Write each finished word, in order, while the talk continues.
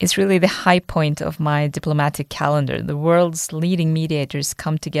is really the high point of my diplomatic calendar. The world's leading mediators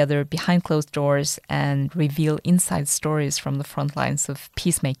come together behind closed doors and reveal inside stories from the front lines of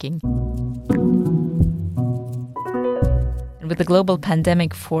peacemaking. And with the global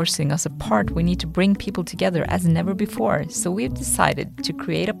pandemic forcing us apart, we need to bring people together as never before. So we've decided to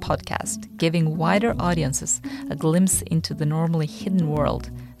create a podcast giving wider audiences a glimpse into the normally hidden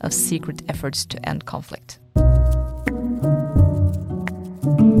world of secret efforts to end conflict.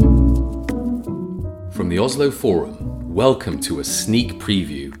 From the Oslo Forum, welcome to a sneak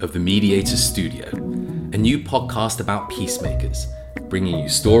preview of the Mediator Studio, a new podcast about peacemakers, bringing you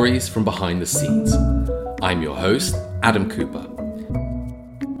stories from behind the scenes. I'm your host, Adam Cooper.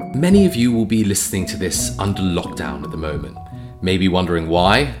 Many of you will be listening to this under lockdown at the moment, maybe wondering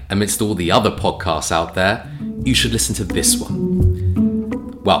why, amidst all the other podcasts out there, you should listen to this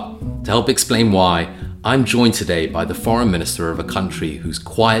one. Well, to help explain why, I'm joined today by the foreign minister of a country whose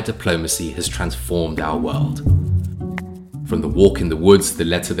quiet diplomacy has transformed our world. From the walk in the woods that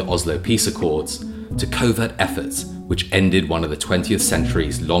led to the Oslo Peace Accords, to covert efforts which ended one of the 20th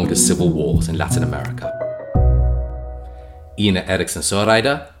century's longest civil wars in Latin America. Ine Eriksen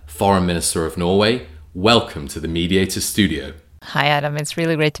Søreide, Foreign Minister of Norway, welcome to the Mediator Studio. Hi Adam, it's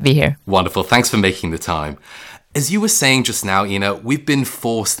really great to be here. Wonderful, thanks for making the time. As you were saying just now, Ine, we've been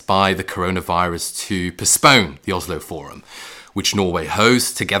forced by the coronavirus to postpone the Oslo Forum, which Norway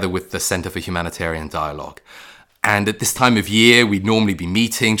hosts together with the Centre for Humanitarian Dialogue. And at this time of year, we'd normally be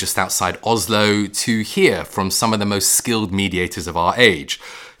meeting just outside Oslo to hear from some of the most skilled mediators of our age,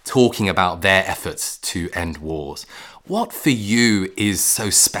 talking about their efforts to end wars. What for you is so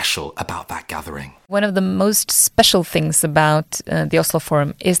special about that gathering? One of the most special things about the Oslo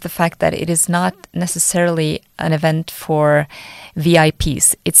Forum is the fact that it is not necessarily an event for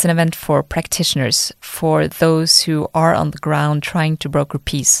VIPs. It's an event for practitioners, for those who are on the ground trying to broker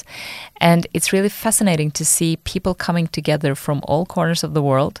peace. And it's really fascinating to see people coming together from all corners of the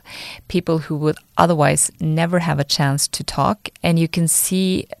world, people who would otherwise never have a chance to talk. And you can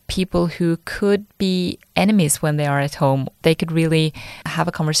see people who could be enemies when they are at home. They could really have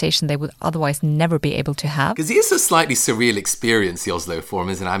a conversation they would otherwise never be able to have. Because it is a slightly surreal experience, the Oslo Forum,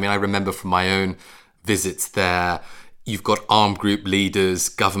 isn't it? I mean, I remember from my own visits there, you've got armed group leaders,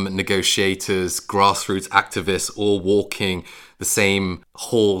 government negotiators, grassroots activists, all walking the same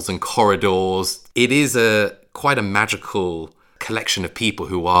halls and corridors. It is quite a magical collection of people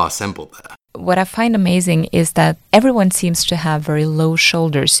who are assembled there. What I find amazing is that everyone seems to have very low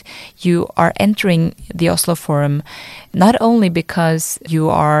shoulders. You are entering the Oslo Forum not only because you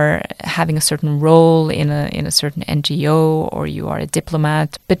are having a certain role in a certain NGO or you are a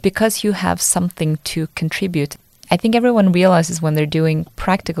diplomat, but because you have something to contribute. I think everyone realizes when they're doing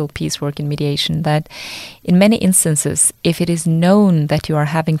practical peace work in mediation that in many instances, if it is known that you are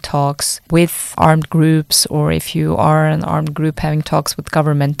having talks with armed groups or if you are an armed group having talks with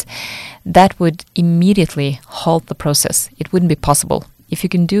government, that would immediately halt the process. It wouldn't be possible. If you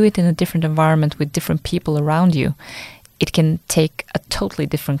can do it in a different environment with different people around you, it can take a totally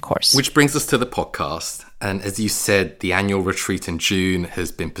different course. Which brings us to the podcast. And as you said, the annual retreat in June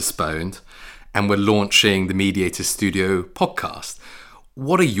has been postponed. And we're launching the Mediator Studio podcast.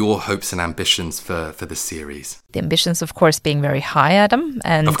 What are your hopes and ambitions for this series? The ambitions, of course, being very high, Adam.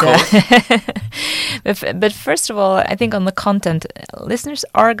 And, of course. But first of all, I think on the content, listeners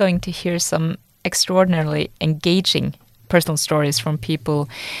are going to hear some extraordinarily engaging personal stories from people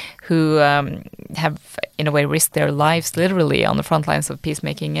who have, in a way, risked their lives literally on the front lines of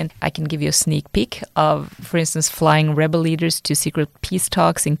peacemaking. And I can give you a sneak peek of, for instance, flying rebel leaders to secret peace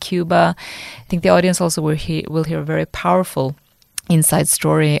talks in Cuba. I think the audience also will hear a very powerful inside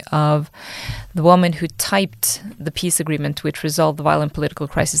story of the woman who typed the peace agreement which resolved the violent political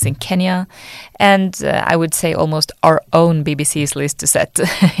crisis in Kenya. And I would say almost our own BBC's Liz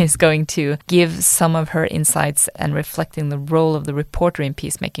Doucette is going to give some of her insights and reflecting the role of the reporter in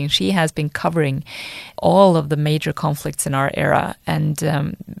peacemaking. She has been covering all of the major conflicts in our era. And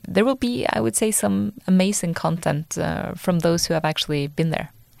there will be, I would say, some amazing content from those who have actually been there.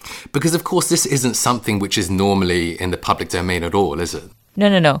 Because, of course, this isn't something which is normally in the public domain at all, is it?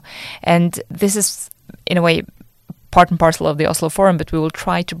 No. And this is, in a way, part and parcel of the Oslo Forum, but we will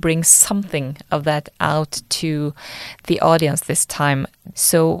try to bring something of that out to the audience this time.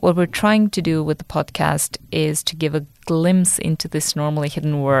 So what we're trying to do with the podcast is to give a glimpse into this normally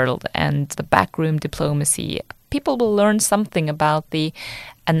hidden world and the backroom diplomacy. People will learn something about the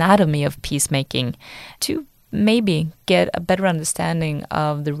anatomy of peacemaking to maybe get a better understanding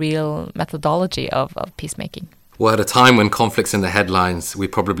of the real methodology of peacemaking. Well, at a time when conflict's in the headlines, we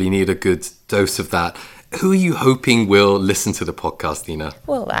probably need a good dose of that. Who are you hoping will listen to the podcast, Ine?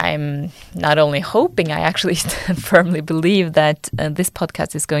 Well, I'm not only hoping, I actually firmly believe that this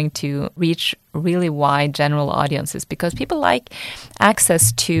podcast is going to reach really wide general audiences, because people like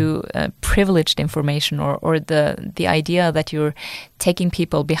access to privileged information, or the idea that you're taking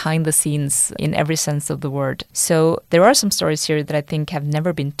people behind the scenes in every sense of the word. So there are some stories here that I think have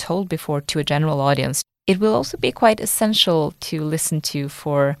never been told before to a general audience. It will also be quite essential to listen to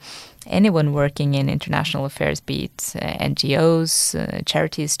for anyone working in international affairs, be it NGOs,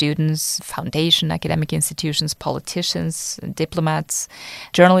 charities, students, foundation, academic institutions, politicians, diplomats,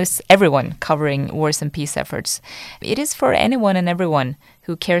 journalists, everyone covering wars and peace efforts. It is for anyone and everyone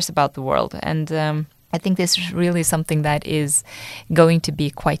who cares about the world. And I think this is really something that is going to be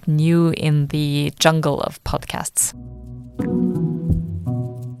quite new in the jungle of podcasts.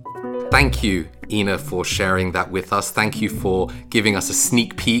 Thank you, Ine, for sharing that with us. Thank you for giving us a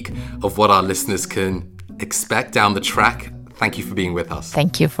sneak peek of what our listeners can expect down the track. Thank you for being with us.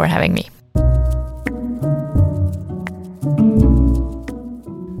 Thank you for having me.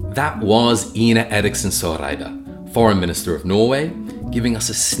 That was Ine Eriksen Søreide, Foreign Minister of Norway, giving us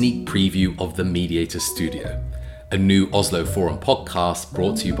a sneak preview of the Mediator Studio, a new Oslo Forum podcast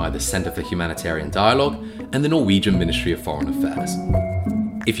brought to you by the Centre for Humanitarian Dialogue and the Norwegian Ministry of Foreign Affairs.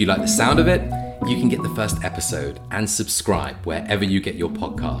 If you like the sound of it, you can get the first episode and subscribe wherever you get your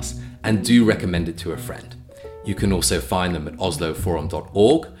podcasts, and do recommend it to a friend. You can also find them at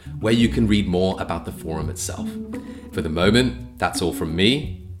osloforum.org, where you can read more about the forum itself. For the moment, that's all from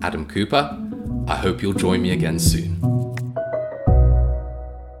me, Adam Cooper. I hope you'll join me again soon.